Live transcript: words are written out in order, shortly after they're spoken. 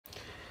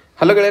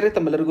Hello ಗೆಳೆಯರೆ,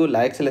 ತಮ್ಮೆಲ್ಲರಿಗೂ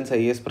ಲಾ excellence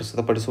IAS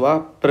ಪ್ರಸ್ತುತಪಡಿಸುವ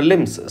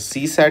ಪ್ರಿಲಿಮ್ಸ್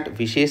CSAT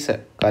ವಿಶೇಷ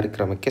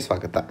ಕಾರ್ಯಕ್ರಮಕ್ಕೆ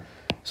ಸ್ವಾಗತ.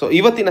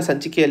 ಇವತ್ತಿನ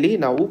ಸಂಚಿಕೆಯಲ್ಲಿ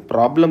ನಾವು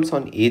ಪ್ರಾಬ್ಲಮ್ಸ್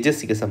ಆನ್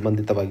ಏಜಸ್ಸಿಗೆ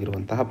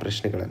ಸಂಬಂಧಿತವಾಗಿರುವಂತಹ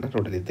ಪ್ರಶ್ನೆಗಳನ್ನು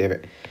ನೋಡಲಿದ್ದೇವೆ.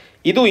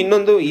 ಇದು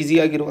ಇನ್ನೊಂದು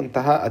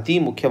ಈಸಿಯಾಗಿರುವಂತಹ ಅತಿ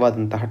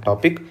ಮುಖ್ಯವಾದಂತಹ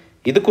ಟಾಪಿಕ್.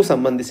 ಇದಕ್ಕೂ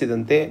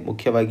ಸಂಬಂಧಿಸಿದಂತೆ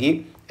ಮುಖ್ಯವಾಗಿ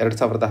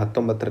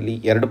 2019ರಲ್ಲಿ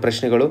 2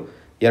 ಪ್ರಶ್ನೆಗಳು,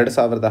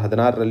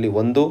 2016ರಲ್ಲಿ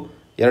 1,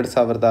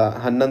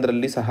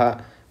 2011ರಲ್ಲಿ ಸಹ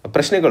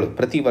ಪ್ರಶ್ನೆಗಳು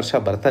ಪ್ರತಿ ವರ್ಷ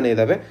ಬರ್ತಾನೆ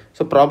ಇದ್ದಾವೆ.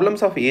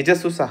 ಪ್ರಾಬ್ಲಮ್ಸ್ ಆಫ್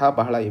ಏಜಸ್ಸು ಸಹ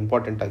ಬಹಳ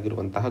ಇಂಪಾರ್ಟೆಂಟ್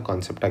ಆಗಿರುವಂತಹ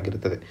ಕಾನ್ಸೆಪ್ಟ್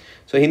ಆಗಿರುತ್ತದೆ.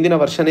 ಹಿಂದಿನ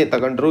ವರ್ಷನೇ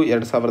ತಗೊಂಡ್ರು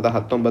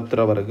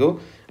 2019ರವರೆಗೂ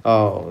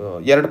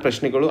 2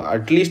 ಪ್ರಶ್ನೆಗಳು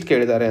ಅಟ್ಲೀಸ್ಟ್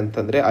ಕೇಳಿದ್ದಾರೆ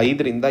ಅಂತಂದರೆ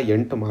 5ರಿಂದ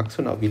 8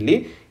 ಮಾರ್ಕ್ಸು ನಾವಿಲ್ಲಿ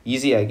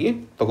ಈಸಿಯಾಗಿ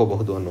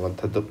ತಗೋಬಹುದು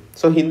ಅನ್ನುವಂಥದ್ದು.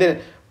 ಹಿಂದೆ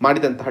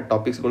ಮಾಡಿದಂತಹ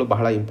ಟಾಪಿಕ್ಸ್ಗಳು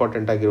ಬಹಳ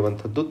ಇಂಪಾರ್ಟೆಂಟ್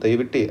ಆಗಿರುವಂಥದ್ದು.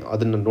 ದಯವಿಟ್ಟು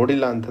ಅದನ್ನು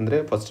ನೋಡಿಲ್ಲ ಅಂತಂದರೆ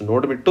ಫಸ್ಟ್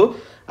ನೋಡಿಬಿಟ್ಟು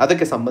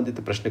ಅದಕ್ಕೆ ಸಂಬಂಧಿತ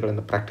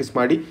ಪ್ರಶ್ನೆಗಳನ್ನು ಪ್ರಾಕ್ಟೀಸ್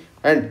ಮಾಡಿ.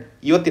 ಆ್ಯಂಡ್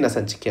ಇವತ್ತಿನ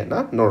ಸಂಚಿಕೆಯನ್ನು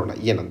ನೋಡೋಣ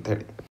ಏನಂತ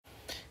ಹೇಳಿ.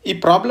 ಈ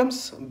ಪ್ರಾಬ್ಲಮ್ಸ್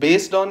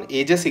ಬೇಸ್ಡ್ ಆನ್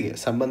ಏಜಸ್ಸಿಗೆ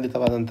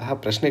ಸಂಬಂಧಿತವಾದಂತಹ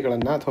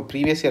ಪ್ರಶ್ನೆಗಳನ್ನು ಅಥವಾ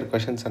ಪ್ರೀವಿಯಸ್ ಇಯರ್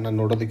ಕ್ವೆಶನ್ಸನ್ನು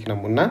ನೋಡೋದಕ್ಕಿಂತ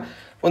ಮುನ್ನ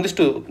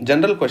ಒಂದಿಷ್ಟು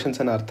ಜನರಲ್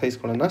ಕ್ವೆಶನ್ಸನ್ನು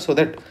ಅರ್ಥೈಸ್ಕೊಳ್ಳೋಣ. ಸೊ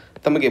ದಟ್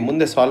ತಮಗೆ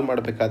ಮುಂದೆ ಸಾಲ್ವ್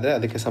ಮಾಡಬೇಕಾದ್ರೆ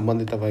ಅದಕ್ಕೆ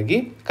ಸಂಬಂಧಿತವಾಗಿ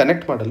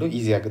ಕನೆಕ್ಟ್ ಮಾಡಲು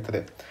ಈಸಿ ಆಗುತ್ತದೆ.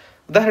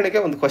 ಉದಾಹರಣೆಗೆ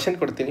ಒಂದು ಕ್ವೆಶನ್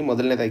ಕೊಡ್ತೀನಿ,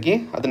 ಮೊದಲನೇದಾಗಿ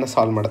ಅದನ್ನು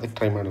ಸಾಲ್ವ್ ಮಾಡೋದಕ್ಕೆ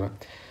ಟ್ರೈ ಮಾಡೋಣ.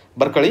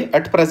 ಬರ್ಕೊಳ್ಳಿ.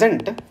 At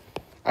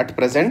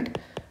present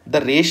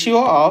the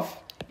ratio of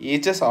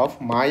ages of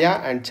Maya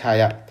and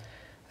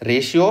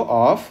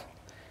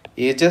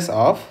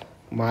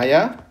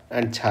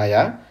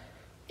Chhaya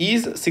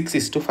is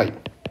 6:5.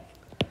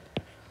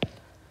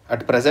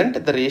 At present,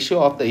 the ratio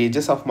of the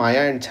ages of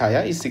Maya and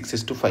Chaya is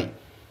 6:5.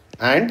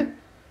 And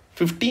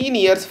 15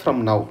 years from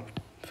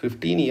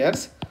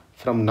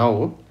now,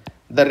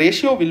 the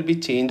ratio will be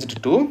changed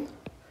to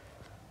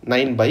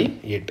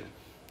 9/8.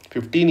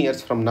 15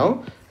 years from now,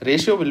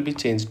 ratio will be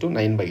changed to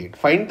 9/8.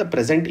 Find the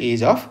present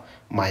age of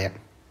Maya.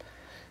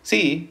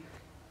 See,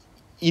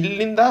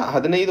 ಇಲ್ಲಿಂದ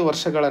 15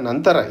 ವರ್ಷಗಳ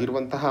ನಂತರ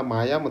ಇರುವಂತಹ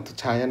ಮಾಯಾ ಮತ್ತು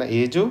ಛಾಯಾನ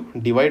age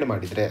divide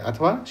ಮಾಡಿದರೆ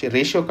ಅಥವಾ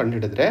ratio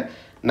ಕಂಡುಹಿಡಿದ್ರೆ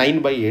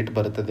 9/8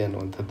 ಬರುತ್ತದೆ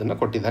ಅನ್ನುವಂಥದ್ದನ್ನು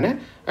ಕೊಟ್ಟಿದ್ದಾನೆ.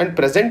 ಆ್ಯಂಡ್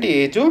ಪ್ರೆಸೆಂಟ್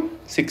ಏಜು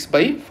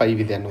 6/5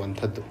 ಇದೆ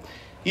ಅನ್ನುವಂಥದ್ದು.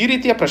 ಈ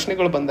ರೀತಿಯ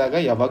ಪ್ರಶ್ನೆಗಳು ಬಂದಾಗ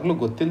ಯಾವಾಗಲೂ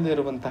ಗೊತ್ತಿಲ್ಲದೆ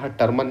ಇರುವಂತಹ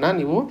ಟರ್ಮನ್ನು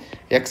ನೀವು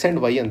ಎಕ್ಸ್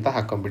ಆ್ಯಂಡ್ ವೈ ಅಂತ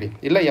ಹಾಕೊಂಬಿಡಿ,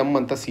 ಇಲ್ಲ ಎಮ್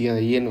ಅಂತ ಸಿ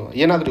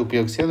ಏನಾದರೂ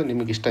ಉಪಯೋಗಿಸಿ, ಅದು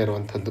ನಿಮಗೆ ಇಷ್ಟ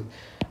ಇರುವಂಥದ್ದು.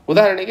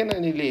 ಉದಾಹರಣೆಗೆ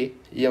ನಾನಿಲ್ಲಿ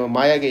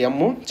ಮಾಯಾಗೆ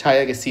ಎಮ್ಮು,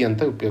 ಛಾಯಾಗೆ ಸಿ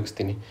ಅಂತ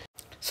ಉಪಯೋಗಿಸ್ತೀನಿ.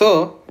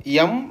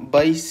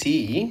 M/C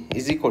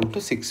is equal to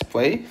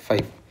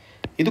 6/5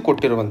 ಇದು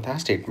ಕೊಟ್ಟಿರುವಂತಹ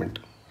ಸ್ಟೇಟ್ಮೆಂಟ್.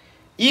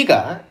 ಈಗ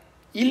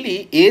ಇಲ್ಲಿ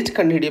ಏಜ್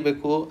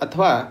ಕಂಡುಹಿಡಿಯಬೇಕು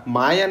ಅಥವಾ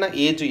ಮಾಯನ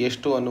ಏಜು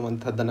ಎಷ್ಟು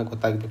ಅನ್ನುವಂಥದ್ದನ್ನು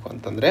ಗೊತ್ತಾಗಬೇಕು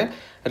ಅಂತಂದರೆ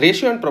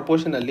ರೇಷಿಯೋ ಆ್ಯಂಡ್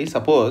ಪ್ರಪೋರ್ಷನಲ್ಲಿ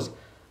ಸಪೋಸ್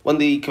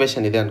ಒಂದು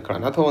ಈಕ್ವೇಷನ್ ಇದೆ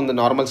ಅಂದ್ಕೊಳ್ಳೋಣ, ಅಥವಾ ಒಂದು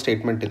ನಾರ್ಮಲ್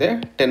ಸ್ಟೇಟ್ಮೆಂಟ್ ಇದೆ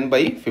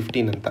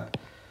 10/15 ಅಂತ.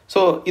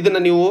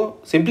 ಇದನ್ನು ನೀವು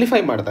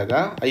ಸಿಂಪ್ಲಿಫೈ ಮಾಡಿದಾಗ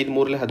 5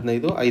 3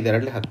 15, 5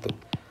 2 10,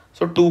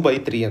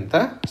 2/3 ಅಂತ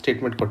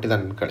ಸ್ಟೇಟ್ಮೆಂಟ್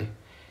ಕೊಟ್ಟಿದ್ದಾನೆ ಅಂದ್ಕೊಳ್ಳಿ.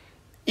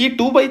 ಈ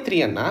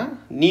 2/3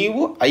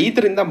 ನೀವು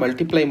 5ರಿಂದ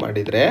ಮಲ್ಟಿಪ್ಲೈ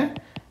ಮಾಡಿದರೆ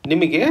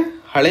ನಿಮಗೆ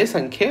ಹಳೆ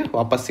ಸಂಖ್ಯೆ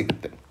ವಾಪಸ್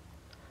ಸಿಗುತ್ತೆ.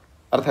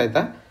 ಅರ್ಥ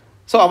ಆಯ್ತಾ?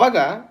 ಆವಾಗ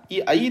ಈ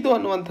 5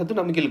 ಅನ್ನುವಂಥದ್ದು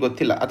ನಮಗಿಲ್ಲಿ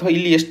ಗೊತ್ತಿಲ್ಲ, ಅಥವಾ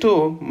ಇಲ್ಲಿ ಎಷ್ಟು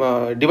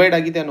ಡಿವೈಡ್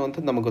ಆಗಿದೆ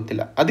ಅನ್ನುವಂಥದ್ದು ನಮಗೆ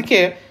ಗೊತ್ತಿಲ್ಲ. ಅದಕ್ಕೆ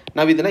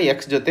ನಾವು ಇದನ್ನು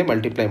ಎಕ್ಸ್ ಜೊತೆ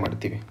ಮಲ್ಟಿಪ್ಲೈ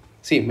ಮಾಡ್ತೀವಿ.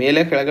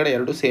 ಮೇಲೆ ಕೆಳಗಡೆ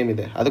 2 ಸೇಮ್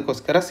ಇದೆ,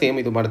 ಅದಕ್ಕೋಸ್ಕರ ಸೇಮ್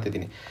ಇದು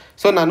ಮಾಡ್ತಿದ್ದೀನಿ.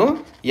 ನಾನು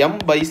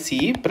M/C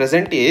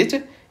present age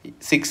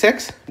 6x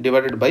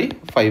divided by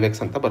 5x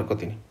ಅಂತ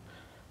ಬರ್ಕೋತೀನಿ.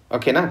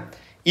 ಓಕೆನಾ?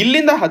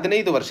 ಇಲ್ಲಿಂದ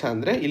 15 ವರ್ಷ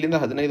ಅಂದರೆ ಇಲ್ಲಿಂದ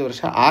 15 ವರ್ಷ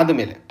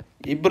ಆದಮೇಲೆ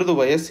ಇಬ್ಬರದು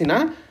ವಯಸ್ಸಿನ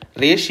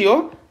ರೇಷಿಯೋ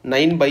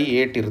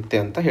 9/8 ಇರುತ್ತೆ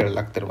ಅಂತ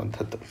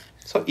ಹೇಳಲಾಗ್ತಿರುವಂಥದ್ದು.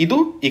 ಇದು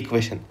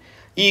ಈಕ್ವೇಷನ್.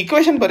 ಈ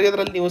ಈಕ್ವೇಷನ್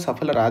ಬರೆಯೋದ್ರಲ್ಲಿ ನೀವು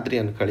ಸಫಲರಾದ್ರಿ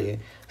ಅಂದ್ಕೊಳ್ಳಿ.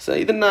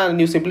 ಇದನ್ನು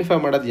ನೀವು ಸಿಂಪ್ಲಿಫೈ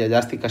ಮಾಡೋದು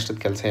ಜಾಸ್ತಿ ಕಷ್ಟದ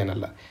ಕೆಲಸ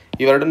ಏನಲ್ಲ,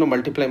 ಇವೆರಡನ್ನು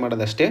ಮಲ್ಟಿಪ್ಲೈ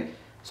ಮಾಡೋದಷ್ಟೇ.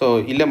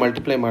 ಇಲ್ಲೇ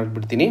ಮಲ್ಟಿಪ್ಲೈ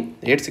ಮಾಡಿಬಿಡ್ತೀನಿ.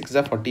 8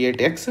 6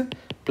 48x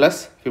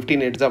plus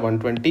 15 8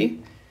 120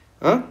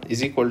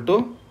 is equal to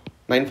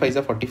 9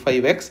 5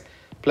 45x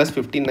plus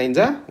 15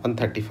 9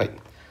 135.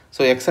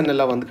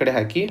 ಎಕ್ಸನ್ನೆಲ್ಲ ಒಂದು ಕಡೆ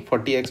ಹಾಕಿ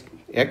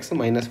 40x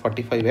minus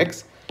 45x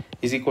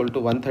is equal to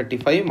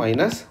 135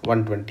 minus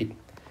 120.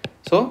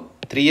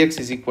 3x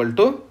is equal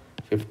to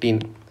 15.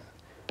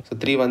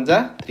 3 1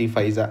 3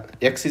 5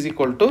 x is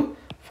equal to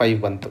 5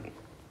 ಬಂತು.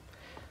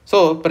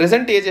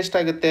 ಪ್ರೆಸೆಂಟ್ ಏಜ್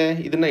ಎಷ್ಟಾಗುತ್ತೆ?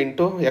 ಇದನ್ನು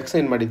ಇಂಟು ಎಕ್ಸ್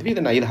ಏನು ಮಾಡಿದ್ವಿ,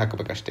 ಇದನ್ನು 5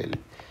 ಹಾಕಬೇಕಷ್ಟೇ ಇಲ್ಲಿ.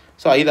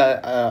 5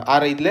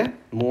 6 5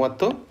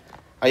 30,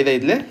 5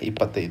 5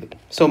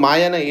 25.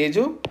 ಮಾಯನ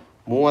ಏಜು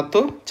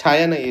 30,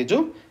 ಛಾಯಾನ ಏಜು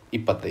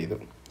 25.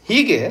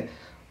 ಹೀಗೆ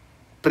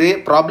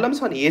ಪ್ರಾಬ್ಲಮ್ಸ್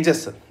ಆನ್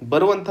ಏಜಸ್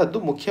ಬರುವಂಥದ್ದು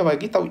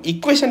ಮುಖ್ಯವಾಗಿ ತಾವು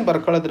ಈಕ್ವೇಷನ್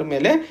ಬರ್ಕೊಳ್ಳೋದ್ರ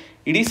ಮೇಲೆ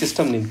ಇಡೀ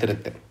ಸಿಸ್ಟಮ್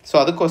ನಿಂತಿರುತ್ತೆ.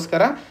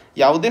 ಅದಕ್ಕೋಸ್ಕರ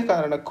ಯಾವುದೇ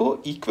ಕಾರಣಕ್ಕೂ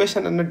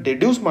ಈಕ್ವೇಷನನ್ನು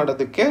ಡೆಡ್ಯೂಸ್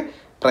ಮಾಡೋದಕ್ಕೆ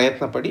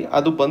ಪ್ರಯತ್ನ ಪಡಿ.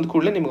 ಅದು ಬಂದ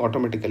ಕೂಡಲೇ ನಿಮ್ಗೆ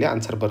ಆಟೋಮೆಟಿಕಲಿ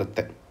ಆನ್ಸರ್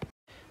ಬರುತ್ತೆ.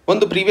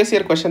 ಒಂದು ಪ್ರೀವಿಯಸ್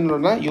ಇಯರ್ ಕ್ವೆಶನ್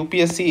ನೋಡೋಣ.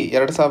 UPSC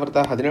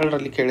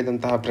 2017ರಲ್ಲಿ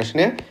ಕೇಳಿದಂತಹ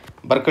ಪ್ರಶ್ನೆ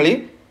ಬರ್ಕೊಳ್ಳಿ.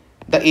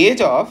 The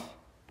age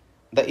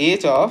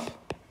of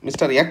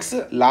mister X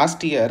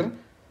last year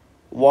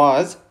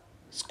was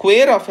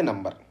square of A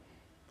number.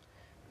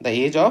 The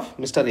age of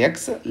Mr. X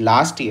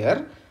last year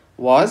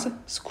was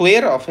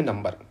square of a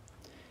number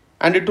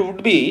and it would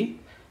be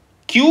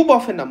cube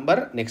of a number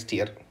next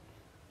year.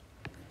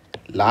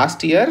 Last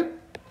year,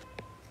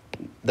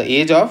 the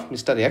age of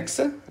Mr. X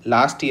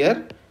last year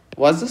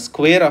was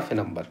square of a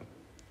number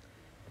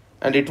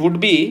and it would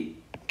be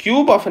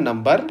cube of a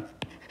number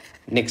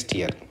next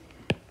year.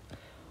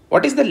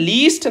 What is the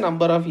least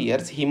number of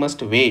years he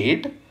must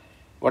wait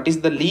what is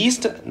the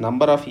least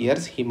number of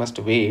years he must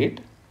wait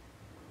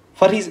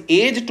for his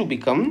age to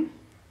become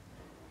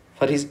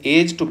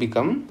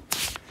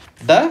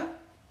the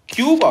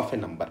cube of a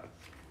number.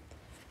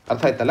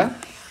 ಅರ್ಥ ಆಯ್ತಲ್ಲ?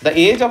 The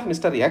age of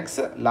Mr. X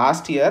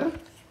last year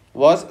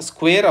was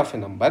square of a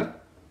number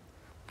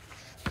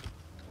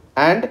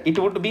and it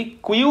would be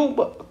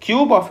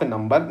cube of a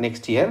number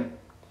next year.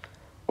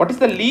 What is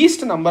the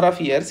least number of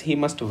years he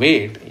must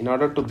wait in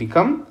order to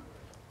become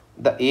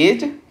the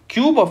age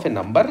cube of a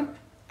number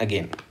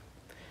again?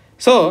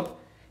 So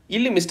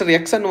ಇಲ್ಲಿ mister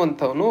X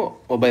ಅನ್ನುವಂಥವನು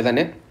ಒಬ್ಬ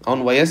ಇದ್ದಾನೆ.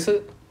 ಅವನ ವಯಸ್ಸು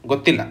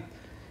ಗೊತ್ತಿಲ್ಲ.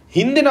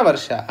 ಹಿಂದಿನ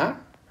ವರ್ಷ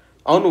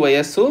ಅವನ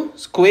ವಯಸ್ಸು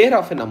ಸ್ಕ್ವೇರ್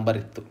ಆಫ್ ಎ ನಂಬರ್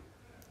ಇತ್ತು.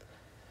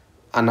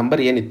 ಆ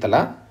ನಂಬರ್ ಏನಿತ್ತಲ್ಲ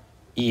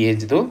ಈ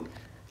ಏಜ್ದು,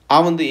 ಆ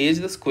ಒಂದು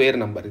ಏಜ್ದು ಸ್ಕ್ವೇರ್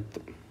ನಂಬರ್ ಇತ್ತು.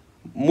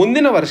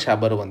 ಮುಂದಿನ ವರ್ಷ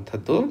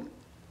ಬರುವಂಥದ್ದು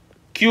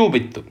ಕ್ಯೂಬ್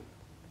ಇತ್ತು.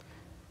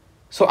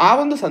 ಸೊ ಆ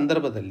ಒಂದು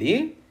ಸಂದರ್ಭದಲ್ಲಿ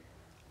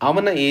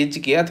ಅವನ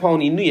ಏಜ್ಗೆ ಅಥವಾ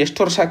ಅವನು ಇನ್ನೂ ಎಷ್ಟು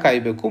ವರ್ಷ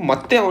ಕಾಯಬೇಕು,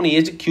 ಮತ್ತೆ ಅವನ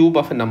age cube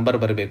of A number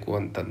ಬರಬೇಕು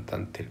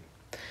ಅಂತಂತೇಳಿ.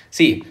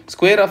 C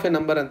square of A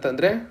number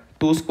ಅಂತಂದರೆ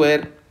 2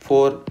 ಸ್ಕ್ವೇರ್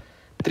 4,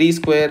 3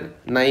 ಸ್ಕ್ವೇರ್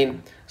 9.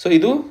 ಸೊ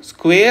ಇದು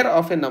square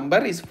of A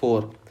number is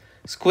 4,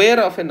 square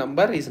of A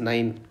number is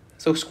 9.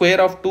 So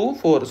square of 2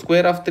 4,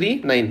 square of 3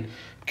 9.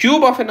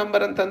 Cube of A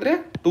number ಅಂತಂದರೆ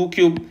 2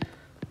 cube.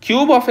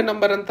 Cube of A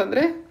number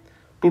ಅಂತಂದರೆ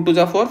 2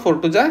 2 4, 4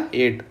 2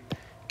 8.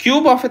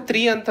 Cube of A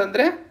 3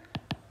 ಅಂತಂದರೆ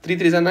 3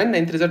 3 9,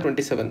 9 3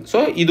 27. So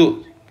ಇದು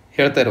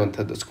ಹೇಳ್ತಾ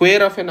ಇರುವಂಥದ್ದು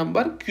square of A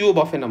number, cube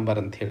of A number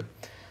ಅಂತ ಹೇಳಿ.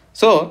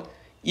 So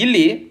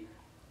ಇಲ್ಲಿ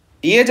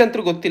age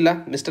ಅಂತೂ ಗೊತ್ತಿಲ್ಲ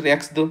ಮಿಸ್ಟರ್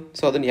ಎಕ್ಸ್ದು,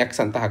 ಸೊ ಅದನ್ನು ಎಕ್ಸ್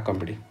ಅಂತ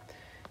ಹಾಕ್ಕೊಂಬಿಡಿ.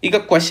 ಈಗ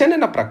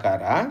ಕ್ವಶನಿನ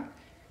ಪ್ರಕಾರ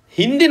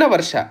ಹಿಂದಿನ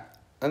ವರ್ಷ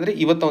ಅಂದರೆ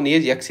ಇವತ್ತು ಅವನ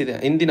ಏಜ್ ಎಕ್ಸ್ ಇದೆ,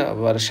 ಹಿಂದಿನ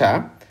ವರ್ಷ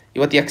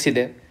ಇವತ್ತು ಎಕ್ಸ್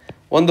ಇದೆ,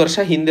 ಒಂದು ವರ್ಷ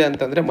ಹಿಂದೆ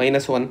ಅಂತಂದರೆ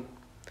 -1.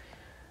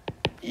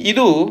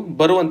 ಇದು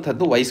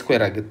ಬರುವಂಥದ್ದು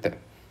y² ಆಗುತ್ತೆ.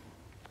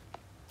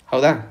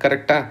 ಹೌದಾ?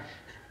 ಕರೆಕ್ಟಾ?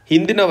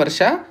 ಹಿಂದಿನ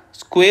ವರ್ಷ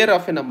ಸ್ಕ್ವೇರ್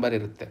ಆಫ್ ಎ ನಂಬರ್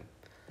ಇರುತ್ತೆ.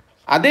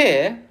 ಅದೇ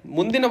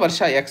ಮುಂದಿನ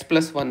ವರ್ಷ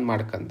x+1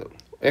 ಮಾಡ್ಕೊಂಡು,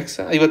 ಎಕ್ಸ್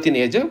ಇವತ್ತಿನ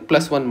ಏಜ್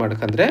 +1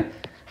 ಮಾಡ್ಕೊಂಡ್ರೆ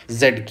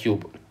z³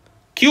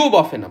 cube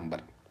of A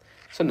number.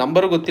 So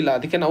number ಗೊತ್ತಿಲ್ಲ,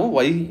 ಅದಕ್ಕೆ ನಾವು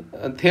y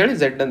ಅಂಥೇಳಿ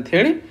z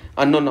ಅಂಥೇಳಿ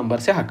ಅನ್ನೋ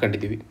ನಂಬರ್ಸೇ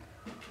ಹಾಕ್ಕೊಂಡಿದ್ದೀವಿ.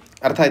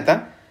 ಅರ್ಥ ಆಯ್ತಾ?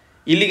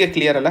 ಇಲ್ಲಿಗೆ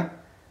ಕ್ಲಿಯರ್ ಅಲ್ಲ?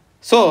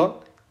 ಸೊ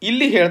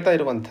ಇಲ್ಲಿ ಹೇಳ್ತಾ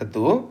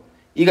ಇರುವಂಥದ್ದು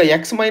ಈಗ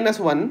x-1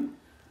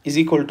 =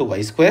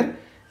 y²,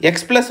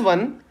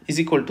 x+1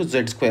 =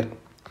 z².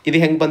 ಇದು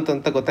ಹೆಂಗೆ ಬಂತು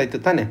ಅಂತ ಗೊತ್ತಾಯ್ತು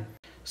ತಾನೆ?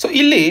 ಸೊ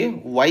ಇಲ್ಲಿ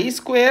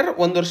y²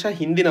 ಒಂದು ವರ್ಷ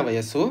ಹಿಂದಿನ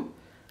ವಯಸ್ಸು,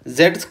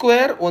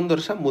 z² ಒಂದು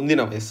ವರ್ಷ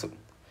ಮುಂದಿನ ವಯಸ್ಸು.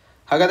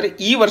 ಹಾಗಾದರೆ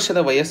ಈ ವರ್ಷದ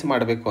ವಯಸ್ಸು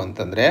ಮಾಡಬೇಕು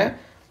ಅಂತಂದರೆ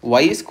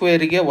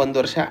y² ಒಂದು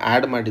ವರ್ಷ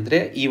ಆ್ಯಡ್ ಮಾಡಿದರೆ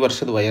ಈ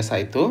ವರ್ಷದ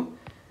ವಯಸ್ಸಾಯಿತು,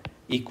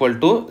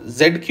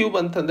 z³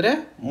 ಅಂತಂದರೆ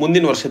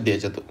ಮುಂದಿನ ವರ್ಷದ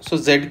ಏಜ್ ಅದು. ಸೊ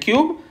z³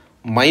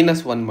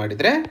 -1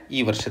 ಮಾಡಿದರೆ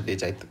ಈ ವರ್ಷದ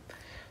ಏಜ್ ಆಯಿತು.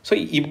 ಸೊ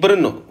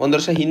ಇಬ್ಬರನ್ನು ಒಂದು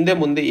ವರ್ಷ ಹಿಂದೆ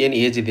ಮುಂದೆ ಏನು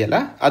ಏಜ್ ಇದೆಯಲ್ಲ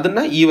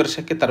ಅದನ್ನು ಈ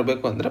ವರ್ಷಕ್ಕೆ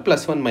ತರಬೇಕು ಅಂದರೆ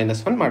 +1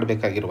 -1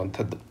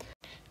 ಮಾಡಬೇಕಾಗಿರುವಂಥದ್ದು.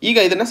 ಈಗ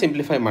ಇದನ್ನು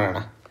ಸಿಂಪ್ಲಿಫೈ ಮಾಡೋಣ.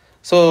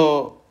 So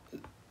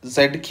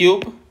z³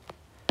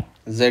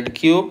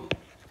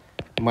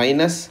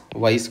 minus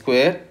y²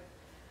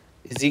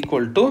 =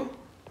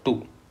 2.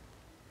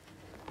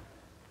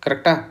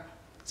 ಕರೆಕ್ಟಾ?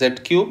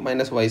 z³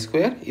 minus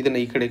y² ಇದನ್ನು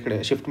ಈ ಕಡೆ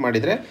ಶಿಫ್ಟ್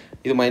ಮಾಡಿದರೆ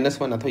ಇದು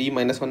 -1 ಅಥವಾ ಈ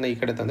 -1ನ ಈ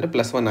ಕಡೆ ತಂದರೆ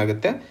 +1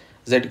 ಆಗುತ್ತೆ.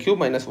 z³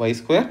 minus y²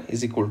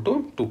 =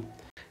 2.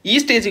 ಈ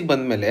ಸ್ಟೇಜಿಗೆ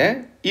ಬಂದಮೇಲೆ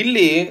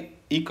ಇಲ್ಲಿ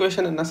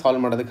ಈಕ್ವೇಷನನ್ನು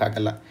ಸಾಲ್ವ್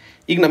ಮಾಡೋದಕ್ಕಾಗಲ್ಲ.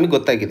 ಈಗ ನಮಗೆ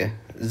ಗೊತ್ತಾಗಿದೆ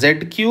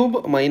z³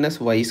 minus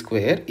y²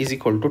 =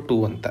 2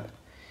 ಅಂತ.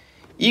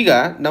 ಈಗ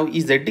ನಾವು ಈ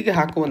z ಗೆ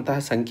ಹಾಕುವಂತಹ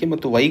ಸಂಖ್ಯೆ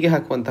ಮತ್ತು y ಗೆ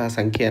ಹಾಕುವಂತಹ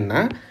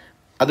ಸಂಖ್ಯೆಯನ್ನು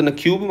ಅದನ್ನು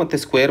ಕ್ಯೂಬ್ ಮತ್ತು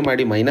ಸ್ಕ್ವೇರ್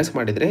ಮಾಡಿ ಮೈನಸ್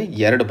ಮಾಡಿದರೆ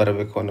 2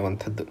 ಬರಬೇಕು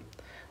ಅನ್ನುವಂಥದ್ದು.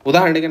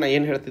 ಉದಾಹರಣೆಗೆ ನಾನು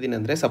ಏನು ಹೇಳ್ತಿದ್ದೀನಿ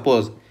ಅಂದರೆ,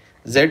 suppose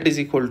z =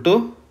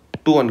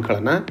 2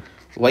 ಅನ್ಕೊಳ್ಳೋಣ,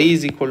 y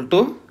 =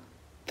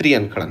 3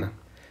 ಅನ್ಕೊಳ್ಳೋಣ.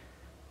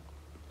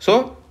 So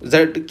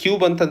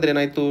z³ ಅಂತಂದ್ರೆ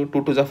ಏನಾಯಿತು?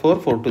 2 2 4,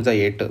 4 2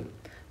 8.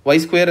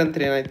 y² ಅಂತ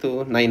ಏನಾಯಿತು?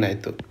 9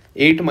 ಆಯಿತು.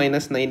 8 -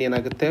 9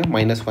 ಏನಾಗುತ್ತೆ?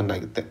 -1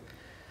 ಆಗುತ್ತೆ.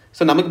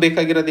 ಸೊ ನಮಗೆ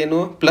ಬೇಕಾಗಿರೋದೇನು?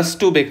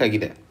 +2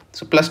 ಬೇಕಾಗಿದೆ.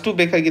 ಸೊ +2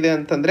 ಬೇಕಾಗಿದೆ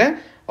ಅಂತಂದರೆ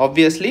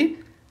ಆಬ್ವಿಯಸ್ಲಿ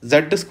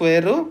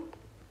z²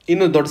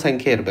 ಇನ್ನೂ ದೊಡ್ಡ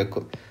ಸಂಖ್ಯೆ ಇರಬೇಕು.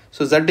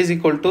 So z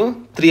 =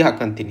 3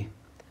 ಹಾಕಂತೀನಿ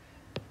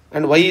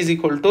and y =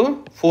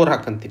 4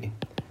 ಹಾಕಂತೀನಿ.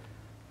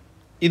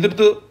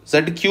 ಇದ್ರದ್ದು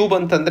z³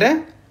 ಅಂತಂದರೆ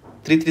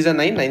 3 3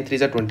 9, 9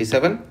 3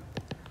 27.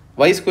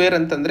 y²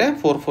 ಅಂತಂದರೆ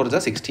 4 4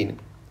 16.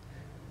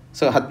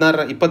 ಸೊ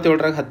 16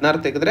 27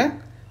 16 ತೆಗೆದ್ರೆ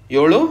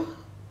 7,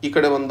 ಈ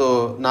ಕಡೆ ಒಂದು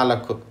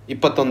 4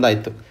 21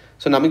 ಆಯಿತು.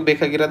 ಸೊ ನಮಗೆ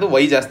ಬೇಕಾಗಿರೋದು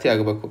y ಜಾಸ್ತಿ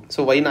ಆಗಬೇಕು. ಸೊ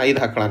y ನ 5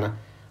 ಹಾಕೊಳ್ಳೋಣ.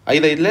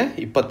 5 5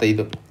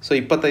 25. ಸೊ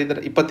 25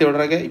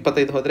 27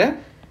 25 ಹೋದರೆ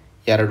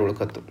 2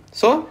 ಉಳ್ಕತ್ತು.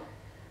 ಸೊ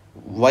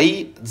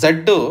z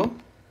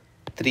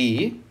 3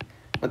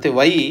 ಮತ್ತು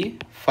y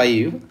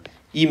 5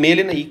 ಈ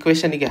ಮೇಲಿನ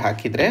ಈಕ್ವೇಷನಿಗೆ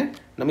ಹಾಕಿದರೆ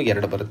ನಮಗೆ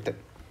 2 ಬರುತ್ತೆ.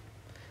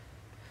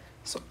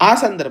 ಸೊ ಆ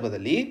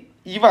ಸಂದರ್ಭದಲ್ಲಿ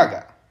ಇವಾಗ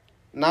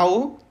ನಾವು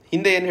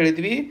ಹಿಂದೆ ಏನು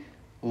ಹೇಳಿದ್ವಿ?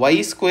 y²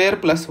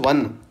 +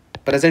 1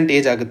 ಪ್ರೆಸೆಂಟ್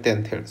ಏಜ್ ಆಗುತ್ತೆ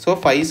ಅಂತ ಹೇಳಿ. ಸೊ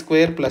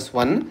 5² +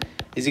 1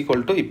 =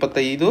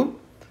 25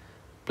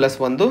 +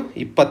 1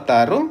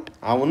 26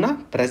 ಅವನ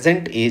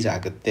ಪ್ರೆಸೆಂಟ್ ಏಜ್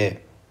ಆಗುತ್ತೆ.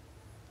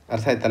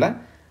 ಅರ್ಥ ಆಯ್ತಲ್ಲ?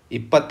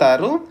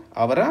 26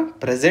 ಅವರ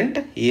ಪ್ರೆಸೆಂಟ್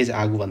ಏಜ್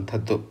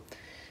ಆಗುವಂಥದ್ದು.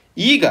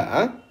 ಈಗ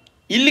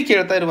ಇಲ್ಲಿ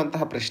ಕೇಳ್ತಾ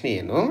ಇರುವಂತಹ ಪ್ರಶ್ನೆ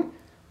ಏನು?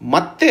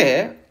 ಮತ್ತು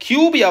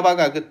ಕ್ಯೂಬ್ ಯಾವಾಗ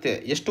ಆಗುತ್ತೆ,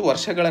 ಎಷ್ಟು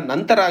ವರ್ಷಗಳ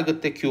ನಂತರ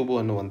ಆಗುತ್ತೆ ಕ್ಯೂಬು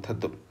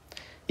ಅನ್ನುವಂಥದ್ದು.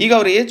 ಈಗ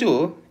ಅವ್ರ ಏಜು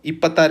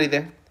 26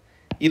 ಇದೆ,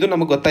 ಇದು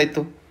ನಮಗೆ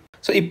ಗೊತ್ತಾಯಿತು.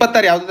 ಸೊ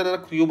 26 ಯಾವುದಾದ್ರೂ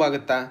ಕ್ಯೂಬ್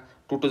ಆಗುತ್ತಾ?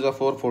 2 2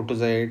 4, 4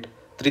 2 8,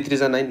 3 3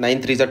 9, 9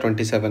 3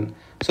 27.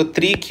 So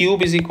 3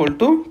 cube is equal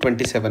to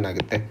 27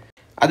 ಆಗುತ್ತೆ.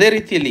 ಅದೇ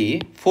ರೀತಿಯಲ್ಲಿ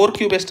 4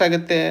 ಕ್ಯೂಬ್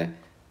ಎಷ್ಟಾಗುತ್ತೆ?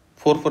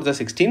 4 4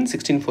 16,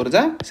 16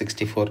 4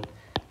 64.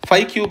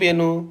 5 ಕ್ಯೂಬ್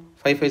ಏನು?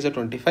 5 5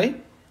 25,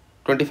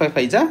 25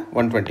 5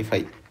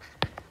 125.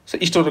 ಸೊ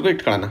ಇಷ್ಟವರೆಗೂ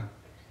ಇಟ್ಕೊಳ್ಳೋಣ.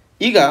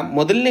 ಈಗ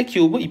ಮೊದಲನೇ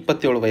ಕ್ಯೂಬು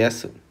 27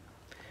 ವಯಸ್ಸು,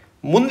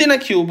 ಮುಂದಿನ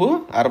ಕ್ಯೂಬು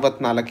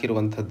 64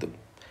 ಇರುವಂಥದ್ದು.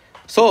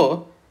 ಸೊ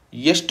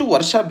ಎಷ್ಟು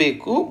ವರ್ಷ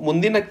ಬೇಕು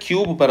ಮುಂದಿನ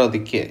ಕ್ಯೂಬ್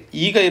ಬರೋದಕ್ಕೆ?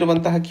 ಈಗ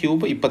ಇರುವಂತಹ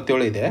ಕ್ಯೂಬ್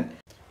 27 ಇದೆ,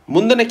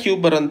 ಮುಂದಿನ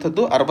ಕ್ಯೂಬ್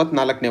ಬರೋಂಥದ್ದು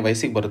 64ನೇ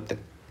ವಯಸ್ಸಿಗೆ ಬರುತ್ತೆ.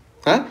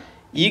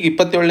 ಈಗ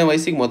 27ನೇ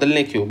ವಯಸ್ಸಿಗೆ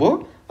ಮೊದಲನೇ ಕ್ಯೂಬು,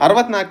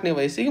 64ನೇ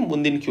ವಯಸ್ಸಿಗೆ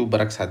ಮುಂದಿನ ಕ್ಯೂಬ್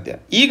ಬರೋಕ್ಕೆ ಸಾಧ್ಯ.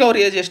 ಈಗ ಅವ್ರ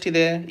ಏಜ್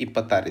ಎಷ್ಟಿದೆ?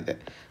 26 ಇದೆ.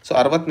 ಸೊ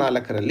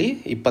 64ರಲ್ಲಿ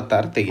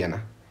 26 ತೆಗಿಯೋಣ,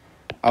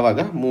 ಆವಾಗ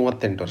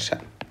 38 ವರ್ಷ.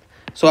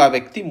 ಸೊ ಆ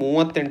ವ್ಯಕ್ತಿ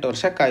 38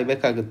 ವರ್ಷ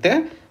ಕಾಯಬೇಕಾಗುತ್ತೆ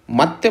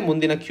ಮತ್ತೆ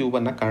ಮುಂದಿನ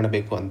ಕ್ಯೂಬನ್ನು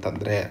ಕಾಣಬೇಕು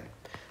ಅಂತಂದರೆ.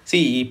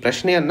 ಈ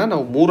ಪ್ರಶ್ನೆಯನ್ನು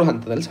ನಾವು 3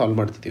 ಹಂತದಲ್ಲಿ ಸಾಲ್ವ್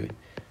ಮಾಡ್ತಿದ್ದೀವಿ.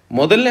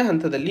 ಮೊದಲನೇ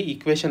ಹಂತದಲ್ಲಿ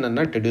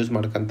ಈಕ್ವೇಷನನ್ನು ಡೆಡ್ಯೂಸ್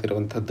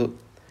ಮಾಡ್ಕೊಂತಿರುವಂಥದ್ದು,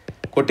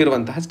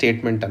 ಕೊಟ್ಟಿರುವಂತಹ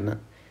ಸ್ಟೇಟ್ಮೆಂಟನ್ನು.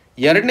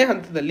 ಎರಡನೇ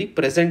ಹಂತದಲ್ಲಿ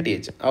ಪ್ರೆಸೆಂಟ್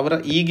ಏಜ್, ಅವರ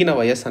ಈಗಿನ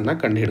ವಯಸ್ಸನ್ನು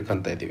ಕಂಡು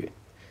ಹಿಡ್ಕೊತಾ ಇದ್ದೀವಿ.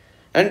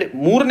 ಆ್ಯಂಡ್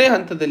ಮೂರನೇ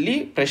ಹಂತದಲ್ಲಿ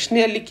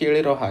ಪ್ರಶ್ನೆಯಲ್ಲಿ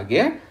ಕೇಳಿರೋ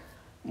ಹಾಗೆ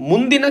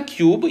ಮುಂದಿನ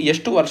ಕ್ಯೂಬ್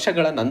ಎಷ್ಟು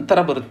ವರ್ಷಗಳ ನಂತರ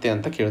ಬರುತ್ತೆ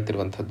ಅಂತ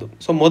ಕೇಳ್ತಿರುವಂಥದ್ದು.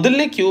 ಸೊ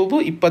ಮೊದಲನೇ ಕ್ಯೂಬ್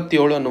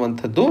 27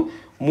 ಅನ್ನುವಂಥದ್ದು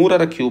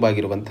 3ರ ಕ್ಯೂಬ್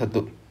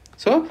ಆಗಿರುವಂಥದ್ದು.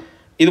 ಸೊ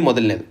ಇದು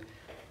ಮೊದಲನೇದು.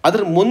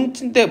 ಅದ್ರ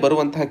ಮುಂಚೆ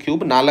ಬರುವಂತಹ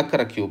ಕ್ಯೂಬ್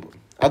 4ರ ಕ್ಯೂಬ್,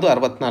 ಅದು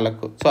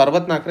 64. ಸೊ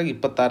 64ರಾಗ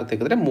 26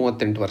 ತೆಗೆದ್ರೆ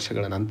 38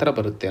 ವರ್ಷಗಳ ನಂತರ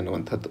ಬರುತ್ತೆ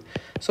ಅನ್ನುವಂಥದ್ದು.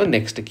 So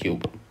next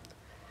cube.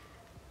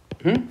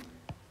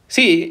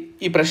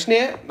 ಈ ಪ್ರಶ್ನೆ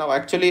ನಾವು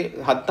ಆ್ಯಕ್ಚುಲಿ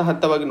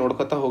ಹಂತವಾಗಿ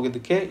ನೋಡ್ಕೊತಾ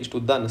ಹೋಗೋದಕ್ಕೆ ಇಷ್ಟು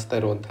ಉದ್ದ ಅನ್ನಿಸ್ತಾ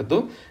ಇರುವಂಥದ್ದು.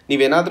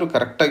 ನೀವೇನಾದರೂ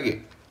ಕರೆಕ್ಟಾಗಿ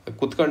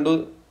ಕೂತ್ಕೊಂಡು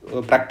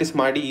ಪ್ರಾಕ್ಟೀಸ್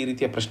ಮಾಡಿ ಈ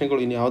ರೀತಿಯ ಪ್ರಶ್ನೆಗಳು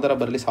ಇನ್ನು ಯಾವುದರ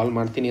ಬರಲಿ ಸಾಲ್ವ್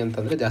ಮಾಡ್ತೀನಿ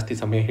ಅಂತಂದರೆ ಜಾಸ್ತಿ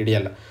ಸಮಯ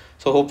ಹಿಡಿಯಲ್ಲ.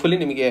 ಸೊ ಹೋಪ್ಫುಲಿ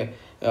ನಿಮಗೆ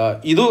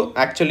ಇದು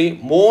actually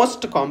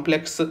most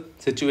complex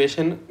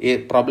situation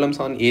problems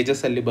on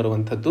ಏಜಸ್ಸಲ್ಲಿ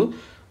ಬರುವಂಥದ್ದು.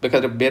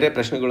 ಬೇಕಾದರೆ ಬೇರೆ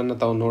ಪ್ರಶ್ನೆಗಳನ್ನು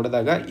ತಾವು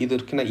ನೋಡಿದಾಗ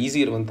ಇದಕ್ಕಿಂತ ಈಸಿ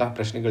ಇರುವಂತಹ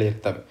ಪ್ರಶ್ನೆಗಳು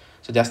ಇರ್ತವೆ.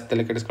 ಸೊ ಜಾಸ್ತಿ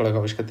ತಲೆ ಕೆಡಿಸ್ಕೊಳ್ಳೋಕೆ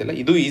ಅವಶ್ಯಕತೆ ಇಲ್ಲ.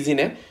 ಇದು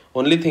ಈಸಿನೇ.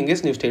 ಓನ್ಲಿ ಥಿಂಗ್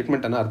ಇಸ್ ನೀವು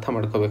ಸ್ಟೇಟ್ಮೆಂಟನ್ನು ಅರ್ಥ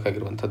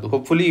ಮಾಡ್ಕೋಬೇಕಾಗಿರುವಂಥದ್ದು.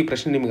 ಹೋಪ್ಫುಲಿ ಈ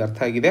ಪ್ರಶ್ನೆ ನಿಮಗೆ ಅರ್ಥ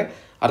ಆಗಿದೆ.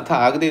 ಅರ್ಥ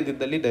ಆಗದೇ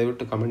ಇದ್ದಲ್ಲಿ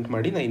ದಯವಿಟ್ಟು ಕಮೆಂಟ್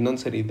ಮಾಡಿ, ನಾನು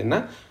ಇನ್ನೊಂದು ಸರಿ ಇದನ್ನು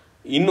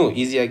ಇನ್ನೂ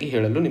ಈಸಿಯಾಗಿ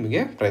ಹೇಳಲು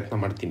ನಿಮಗೆ ಪ್ರಯತ್ನ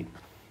ಮಾಡ್ತೀನಿ.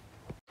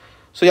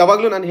 ಸೊ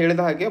ಯಾವಾಗಲೂ ನಾನು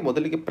ಹೇಳಿದ ಹಾಗೆ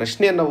ಮೊದಲಿಗೆ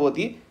ಪ್ರಶ್ನೆಯನ್ನು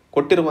ಓದಿ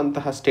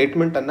ಕೊಟ್ಟಿರುವಂತಹ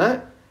ಸ್ಟೇಟ್ಮೆಂಟನ್ನು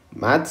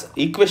ಮ್ಯಾಥ್ಸ್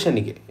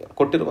ಈಕ್ವೇಷನಿಗೆ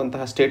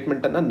ಕೊಟ್ಟಿರುವಂತಹ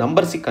ಸ್ಟೇಟ್ಮೆಂಟನ್ನು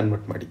ನಂಬರ್ಸಿಗೆ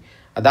ಕನ್ವರ್ಟ್ ಮಾಡಿ,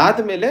 ಅದಾದ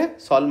ಮೇಲೆ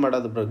ಸಾಲ್ವ್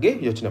ಮಾಡೋದ್ರ ಬಗ್ಗೆ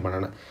ಯೋಚನೆ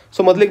ಮಾಡೋಣ. ಸೊ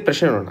ಮೊದಲಿಗೆ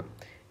ಪ್ರಶ್ನೆ ನೋಡೋಣ.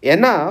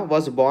 ಎನಾ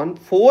was Born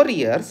 4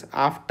 years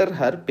after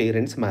Har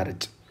parents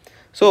marriage.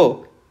 So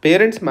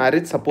parents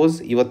marriage suppose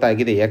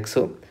ಇವತ್ತಾಗಿದೆ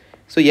x.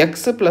 So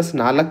X plus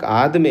 4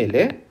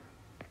 ಆದಮೇಲೆ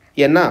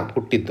ಎನಾ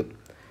ಹುಟ್ಟಿದ್ದು,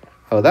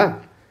 ಹೌದಾ?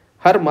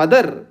 Her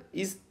mother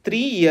is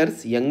 3 years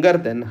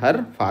younger then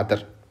Har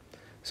father.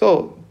 So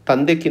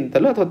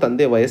ತಂದೆಕ್ಕಿಂತಲೂ ಅಥವಾ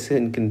ತಂದೆ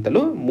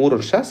ವಯಸ್ಸಿನಕ್ಕಿಂತಲೂ 3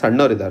 ವರ್ಷ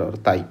ಸಣ್ಣವರಿದ್ದಾರೆ ಅವ್ರ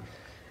ತಾಯಿ.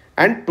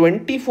 And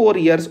 24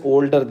 years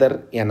older there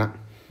ಎನಾ.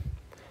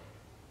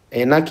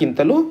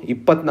 ಎನಾಕ್ಕಿಂತಲೂ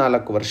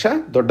 24 ವರ್ಷ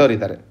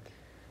ದೊಡ್ಡವರಿದ್ದಾರೆ.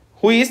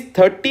 Who is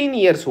 13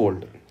 years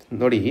old.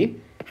 ನೋಡಿ,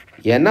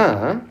 ಎನಾ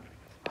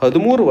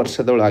 13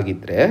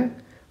 ವರ್ಷದೊಳಗಿದ್ದರೆ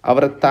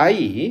ಅವರ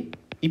ತಾಯಿ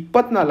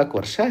 24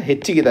 ವರ್ಷ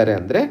ಹೆಚ್ಚಿಗಿದ್ದಾರೆ.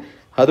 ಅಂದರೆ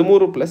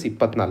 13 +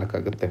 24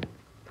 ಆಗುತ್ತೆ.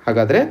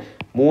 ಹಾಗಾದರೆ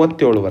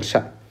 37 ವರ್ಷ.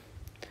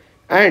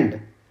 ಆ್ಯಂಡ್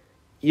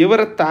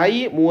ಇವರ ತಾಯಿ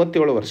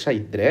 37 ವರ್ಷ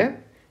ಇದ್ದರೆ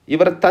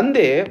ಇವರ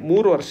ತಂದೆ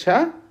 3 ವರ್ಷ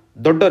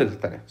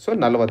ದೊಡ್ಡವರಿರ್ತಾರೆ. ಸೊ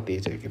 40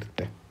 ಏಜ್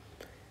ಆಗಿರುತ್ತೆ.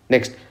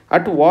 Next,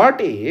 at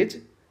what age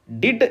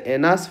did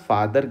ಎನಾಸ್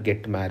father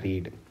get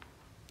married?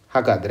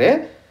 ಹಾಗಾದರೆ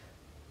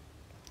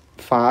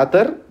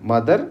ಫಾದರ್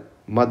ಮದರ್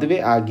ಮದುವೆ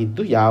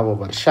ಆಗಿದ್ದು ಯಾವ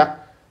ವರ್ಷ,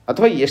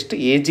 ಅಥವಾ ಎಷ್ಟು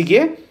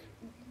ಏಜಿಗೆ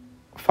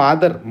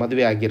ಫಾದರ್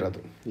ಮದುವೆ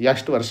ಆಗಿರೋದು,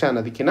 ಎಷ್ಟು ವರ್ಷ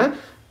ಅನ್ನೋದಕ್ಕಿಂತ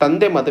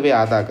ತಂದೆ ಮದುವೆ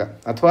ಆದಾಗ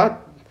ಅಥವಾ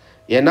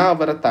ಎನಾ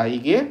ಅವರ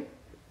ತಾಯಿಗೆ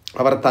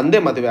ಅವರ ತಂದೆ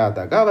ಮದುವೆ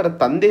ಆದಾಗ ಅವರ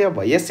ತಂದೆಯ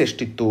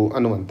ವಯಸ್ಸೆಷ್ಟಿತ್ತು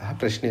ಅನ್ನುವಂತಹ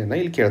ಪ್ರಶ್ನೆಯನ್ನು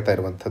ಇಲ್ಲಿ ಕೇಳ್ತಾ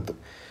ಇರುವಂಥದ್ದು.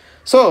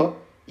 ಸೊ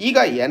ಈಗ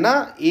ಎನಾ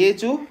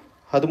ಏಜು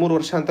 13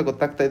 ವರ್ಷ ಅಂತ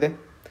ಗೊತ್ತಾಗ್ತಾ ಇದೆ.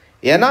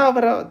 ಎನಾ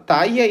ಅವರ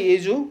ತಾಯಿಯ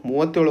ಏಜು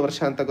 37 ವರ್ಷ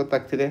ಅಂತ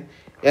ಗೊತ್ತಾಗ್ತಿದೆ.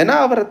 ಎನಾ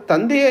ಅವರ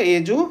ತಂದೆಯ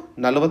ಏಜು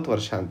 40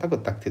 ವರ್ಷ ಅಂತ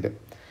ಗೊತ್ತಾಗ್ತಿದೆ.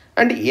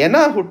 ಆ್ಯಂಡ್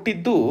ಎನಾ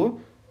ಹುಟ್ಟಿದ್ದು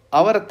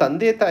ಅವರ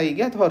ತಂದೆ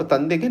ತಾಯಿಗೆ ಅಥವಾ ಅವರ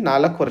ತಂದೆಗೆ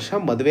 4 ವರ್ಷ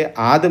ಮದುವೆ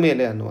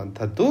ಆದಮೇಲೆ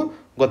ಅನ್ನುವಂಥದ್ದು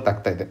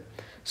ಗೊತ್ತಾಗ್ತಾ ಇದೆ.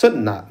 ಸೊ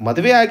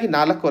ಮದುವೆ ಆಗಿ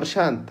 4 ವರ್ಷ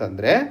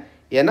ಅಂತಂದರೆ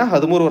ಎನಾ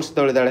 13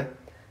 ವರ್ಷದವಳಿದ್ದಾಳೆ.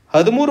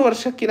 13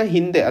 ವರ್ಷಕ್ಕಿಂತ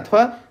ಹಿಂದೆ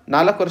ಅಥವಾ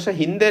 4 ವರ್ಷ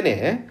ಹಿಂದೆಯೇ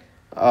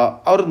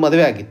ಅವ್ರದ್ದು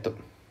ಮದುವೆ ಆಗಿತ್ತು.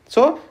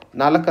 ಸೊ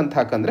 4 ಅಂತ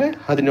ಹಾಕಂದರೆ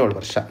 17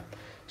 ವರ್ಷ.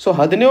 ಸೊ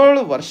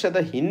 17 ವರ್ಷದ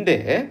ಹಿಂದೆ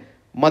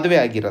ಮದುವೆ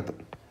ಆಗಿರೋದು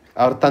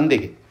ಅವ್ರ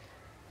ತಂದೆಗೆ,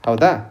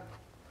 ಹೌದಾ?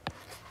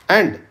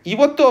 ಆ್ಯಂಡ್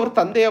ಇವತ್ತು ಅವ್ರ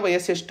ತಂದೆಯ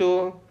ವಯಸ್ಸೆಷ್ಟು?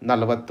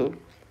 40.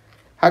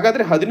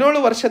 ಹಾಗಾದರೆ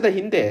 17 ವರ್ಷದ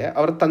ಹಿಂದೆ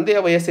ಅವರ ತಂದೆಯ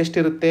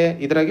ವಯಸ್ಸೆಷ್ಟಿರುತ್ತೆ?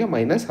 ಇದರಾಗೆ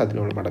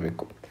 -17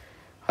 ಮಾಡಬೇಕು.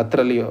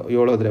 10ರಲ್ಲಿ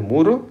 7 ಹೋದರೆ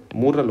 3,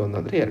 3ರಲ್ಲಿ 1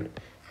 ಅಂದರೆ 2,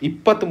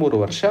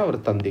 23 ವರ್ಷ ಅವ್ರ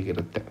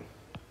ತಂದೆಗಿರುತ್ತೆ.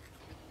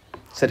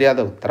 ಸರಿಯಾದ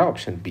ಉತ್ತರ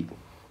ಆಪ್ಷನ್ ಬಿ.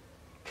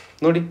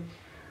 ನೋಡಿ,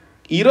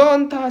 ಇರೋ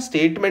ಅಂತಹ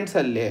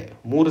ಸ್ಟೇಟ್ಮೆಂಟ್ಸಲ್ಲೇ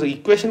 3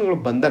 ಈಕ್ವೇಷನ್ಗಳು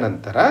ಬಂದ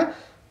ನಂತರ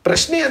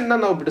ಪ್ರಶ್ನೆಯನ್ನು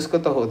ನಾವು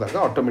ಬಿಡಿಸ್ಕೊತಾ ಹೋದಾಗ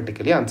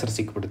ಆಟೋಮೆಟಿಕಲಿ ಆನ್ಸರ್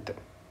ಸಿಕ್ಬಿಡುತ್ತೆ.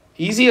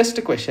 ಈಸಿಯೆಸ್ಟ್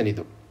ಕ್ವೆಶನ್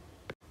ಇದು.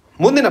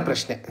 ಮುಂದಿನ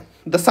ಪ್ರಶ್ನೆ,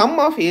 the sum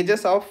of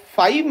ages of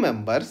 5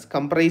 members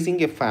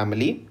comprising A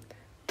family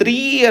 3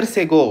 years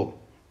ago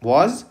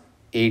was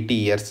 80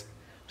 years.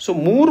 So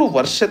 3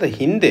 ವರ್ಷದ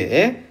ಹಿಂದೆ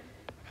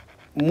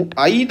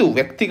 5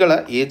 ವ್ಯಕ್ತಿಗಳ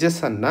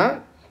ಏಜಸ್ಸನ್ನು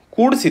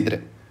ಕೂಡಿಸಿದ್ರೆ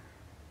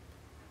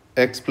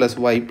X plus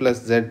Y plus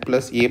Z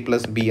plus A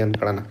plus B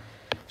ಅಂದ್ಕೊಳ್ಳೋಣ.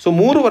 So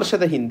 3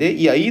 ವರ್ಷದ ಹಿಂದೆ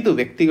ಈ 5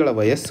 ವ್ಯಕ್ತಿಗಳ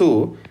ವಯಸ್ಸು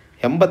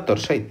 80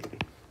 ವರ್ಷ ಇತ್ತು.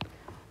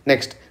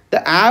 ನೆಕ್ಸ್ಟ್, ದ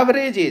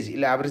ಆವರೇಜ್ ಏಜ್,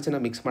 ಇಲ್ಲಿ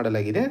ಆವರೇಜನ್ನು ಮಿಕ್ಸ್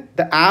ಮಾಡಲಾಗಿದೆ.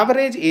 The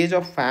average age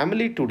of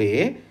family today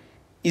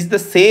is the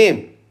same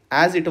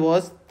as it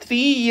was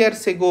 3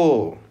 years ago.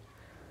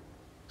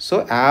 So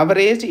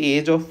average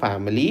age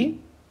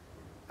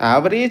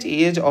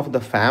of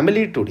the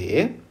family today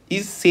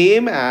is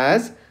same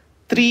as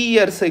 3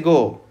 years ago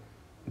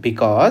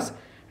because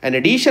an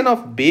addition of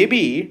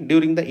baby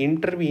during the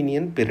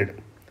intervening period.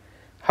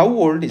 How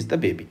old is the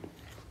baby?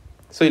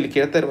 So ಇಲ್ಲಿ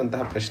ಕೇಳ್ತಾ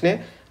ಇರುವಂತಹ ಪ್ರಶ್ನೆ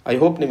I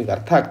hope ನಿಮಗೆ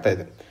ಅರ್ಥ ಆಗ್ತಾ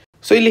ಇದೆ.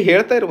 So ಇಲ್ಲಿ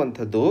ಹೇಳ್ತಾ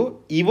ಇರುವಂಥದ್ದು,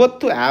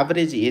 ಇವತ್ತು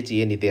ಆ್ಯಾವ್ರೇಜ್ ಏಜ್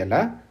ಏನಿದೆಯಲ್ಲ,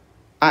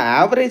 ಆ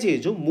ಆ್ಯಾವ್ರೇಜ್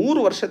ಏಜು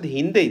 3 ವರ್ಷದ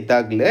ಹಿಂದೆ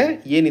ಇದ್ದಾಗಲೇ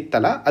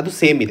ಏನಿತ್ತಲ್ಲ ಅದು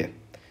ಸೇಮ್ ಇದೆ.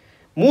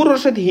 3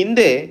 ವರ್ಷದ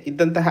ಹಿಂದೆ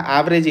ಇದ್ದಂತಹ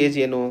ಆ್ಯಾವ್ರೇಜ್ ಏಜ್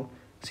ಏನು?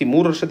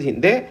 3 ವರ್ಷದ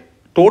ಹಿಂದೆ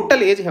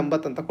ಟೋಟಲ್ ಏಜ್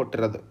 80 ಅಂತ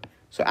ಕೊಟ್ಟಿರೋದು.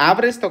 ಸೊ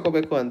ಆ್ಯಾವ್ರೇಜ್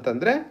ತೊಗೋಬೇಕು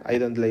ಅಂತಂದರೆ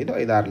 5 1 5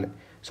 5 6.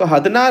 ಸೊ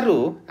 16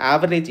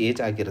 ಆ್ಯಾವ್ರೇಜ್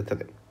ಏಜ್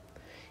ಆಗಿರುತ್ತದೆ.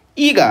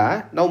 ಈಗ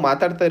ನಾವು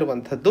ಮಾತಾಡ್ತಾ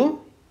ಇರುವಂಥದ್ದು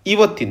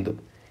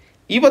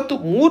ಇವತ್ತು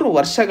 3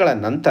 ವರ್ಷಗಳ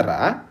ನಂತರ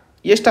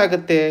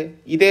ಎಷ್ಟಾಗುತ್ತೆ?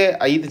 ಇದೇ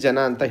 5 ಜನ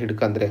ಅಂತ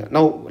ಹಿಡ್ಕೊಂಡ್ರೆ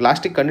ನಾವು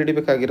ಲಾಸ್ಟಿಗೆ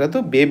ಕಂಡುಹಿಡಿಬೇಕಾಗಿರೋದು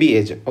ಬೇಬಿ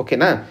ಏಜ್,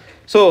 ಓಕೆನಾ?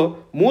 ಸೊ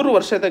 3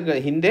 ವರ್ಷದ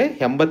ಹಿಂದೆ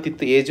 80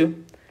 ಇತ್ತು ಏಜು.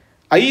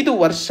 5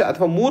 ವರ್ಷ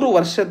ಅಥವಾ 3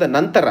 ವರ್ಷದ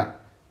ನಂತರ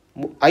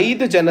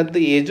 5 ಜನದ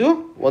ಏಜು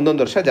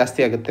 1 ವರ್ಷ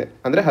ಜಾಸ್ತಿ ಆಗುತ್ತೆ,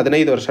 ಅಂದರೆ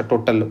 15 ವರ್ಷ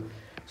total.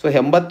 So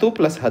 80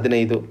 +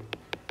 15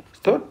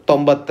 so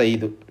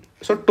 95.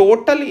 So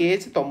total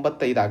age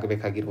 95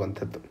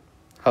 ಆಗಬೇಕಾಗಿರುವಂಥದ್ದು,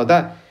 ಹೌದಾ?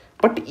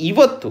 ಬಟ್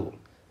ಇವತ್ತು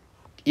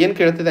ಏನು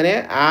ಕೇಳ್ತಿದ್ದಾನೆ?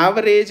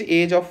 Average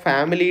age of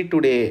family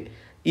today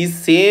is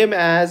same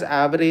as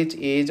average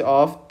age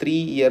of 3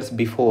 years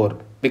before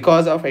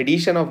because of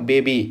edition of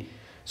baby.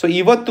 So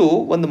ಇವತ್ತು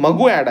ಒಂದು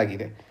ಮಗು ಆ್ಯಡ್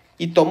ಆಗಿದೆ.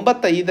 ಈ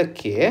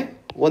 95ಕ್ಕೆ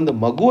ಒಂದು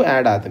ಮಗು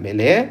ಆ್ಯಡ್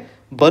ಆದಮೇಲೆ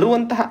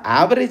ಬರುವಂತಹ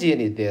ಆವರೇಜ್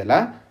ಏನಿದೆಯಲ್ಲ,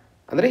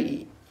 ಅಂದರೆ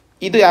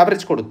ಇದು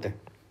ಆ್ಯಾವ್ರೇಜ್ ಕೊಡುತ್ತೆ.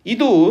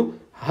 ಇದು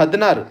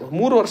 16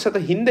 3 ವರ್ಷದ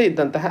ಹಿಂದೆ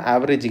ಇದ್ದಂತಹ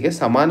ಆ್ಯಾವ್ರೇಜಿಗೆ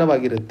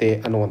ಸಮಾನವಾಗಿರುತ್ತೆ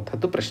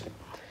ಅನ್ನುವಂಥದ್ದು ಪ್ರಶ್ನೆ.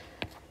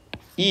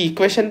 ಈ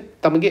ಇಕ್ವೇಷನ್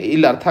ತಮಗೆ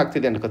ಇಲ್ಲಿ ಅರ್ಥ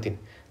ಆಗ್ತಿದೆ ಅನ್ಕೋತೀನಿ.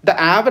 The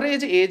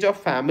average age of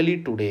family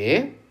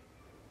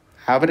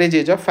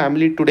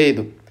today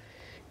ಇದು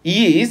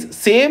is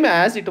same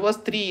as it was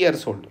 3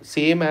 years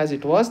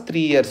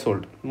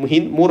old.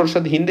 3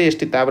 ವರ್ಷದ ಹಿಂದೆ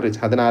ಎಷ್ಟಿತ್ತು ಆ್ಯಾವ್ರೇಜ್?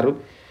 16.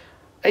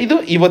 ಇದು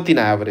ಇವತ್ತಿನ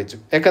ಆ್ಯಾವ್ರೇಜ್.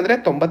 ಯಾಕಂದರೆ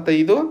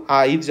 95 ಆ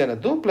 5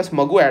 ಜನದ್ದು ಪ್ಲಸ್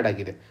ಮಗು ಆ್ಯಡ್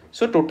ಆಗಿದೆ.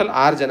 ಸೊ ಟೋಟಲ್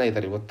 6 ಜನ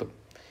ಇದ್ದಾರೆ ಇವತ್ತು.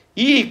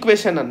 ಈ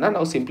ಇಕ್ವೇಷನನ್ನು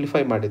ನಾವು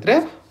ಸಿಂಪ್ಲಿಫೈ ಮಾಡಿದರೆ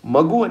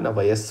ಮಗುವಿನ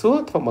ವಯಸ್ಸು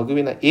ಅಥವಾ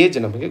ಮಗುವಿನ ಏಜ್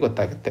ನಮಗೆ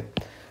ಗೊತ್ತಾಗುತ್ತೆ.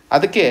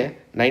 ಅದಕ್ಕೆ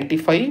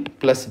 95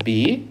 + b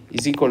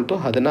 = 16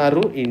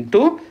 ×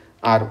 6.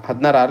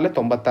 16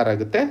 96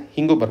 ಆಗುತ್ತೆ.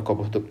 ಹಿಂಗೂ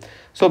ಬರ್ಕೋಬಹುದು.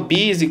 So b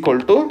 =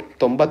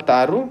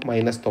 96 -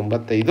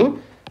 95.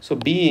 ಸೊ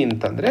b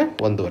ಅಂತಂದರೆ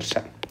 1 ವರ್ಷ.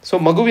 ಸೊ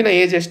ಮಗುವಿನ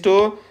ಏಜ್ ಎಷ್ಟು?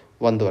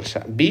 1 ವರ್ಷ.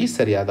 ಬಿ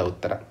ಸರಿಯಾದ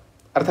ಉತ್ತರ.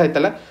 ಅರ್ಥ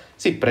ಆಯ್ತಲ್ಲ?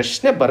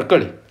 ಪ್ರಶ್ನೆ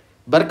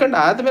ಬರ್ಕೊಂಡು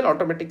ಆದಮೇಲೆ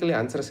ಆಟೋಮೆಟಿಕಲಿ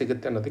ಆನ್ಸರ್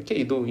ಸಿಗುತ್ತೆ ಅನ್ನೋದಕ್ಕೆ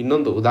ಇದು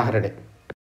ಇನ್ನೊಂದು ಉದಾಹರಣೆ.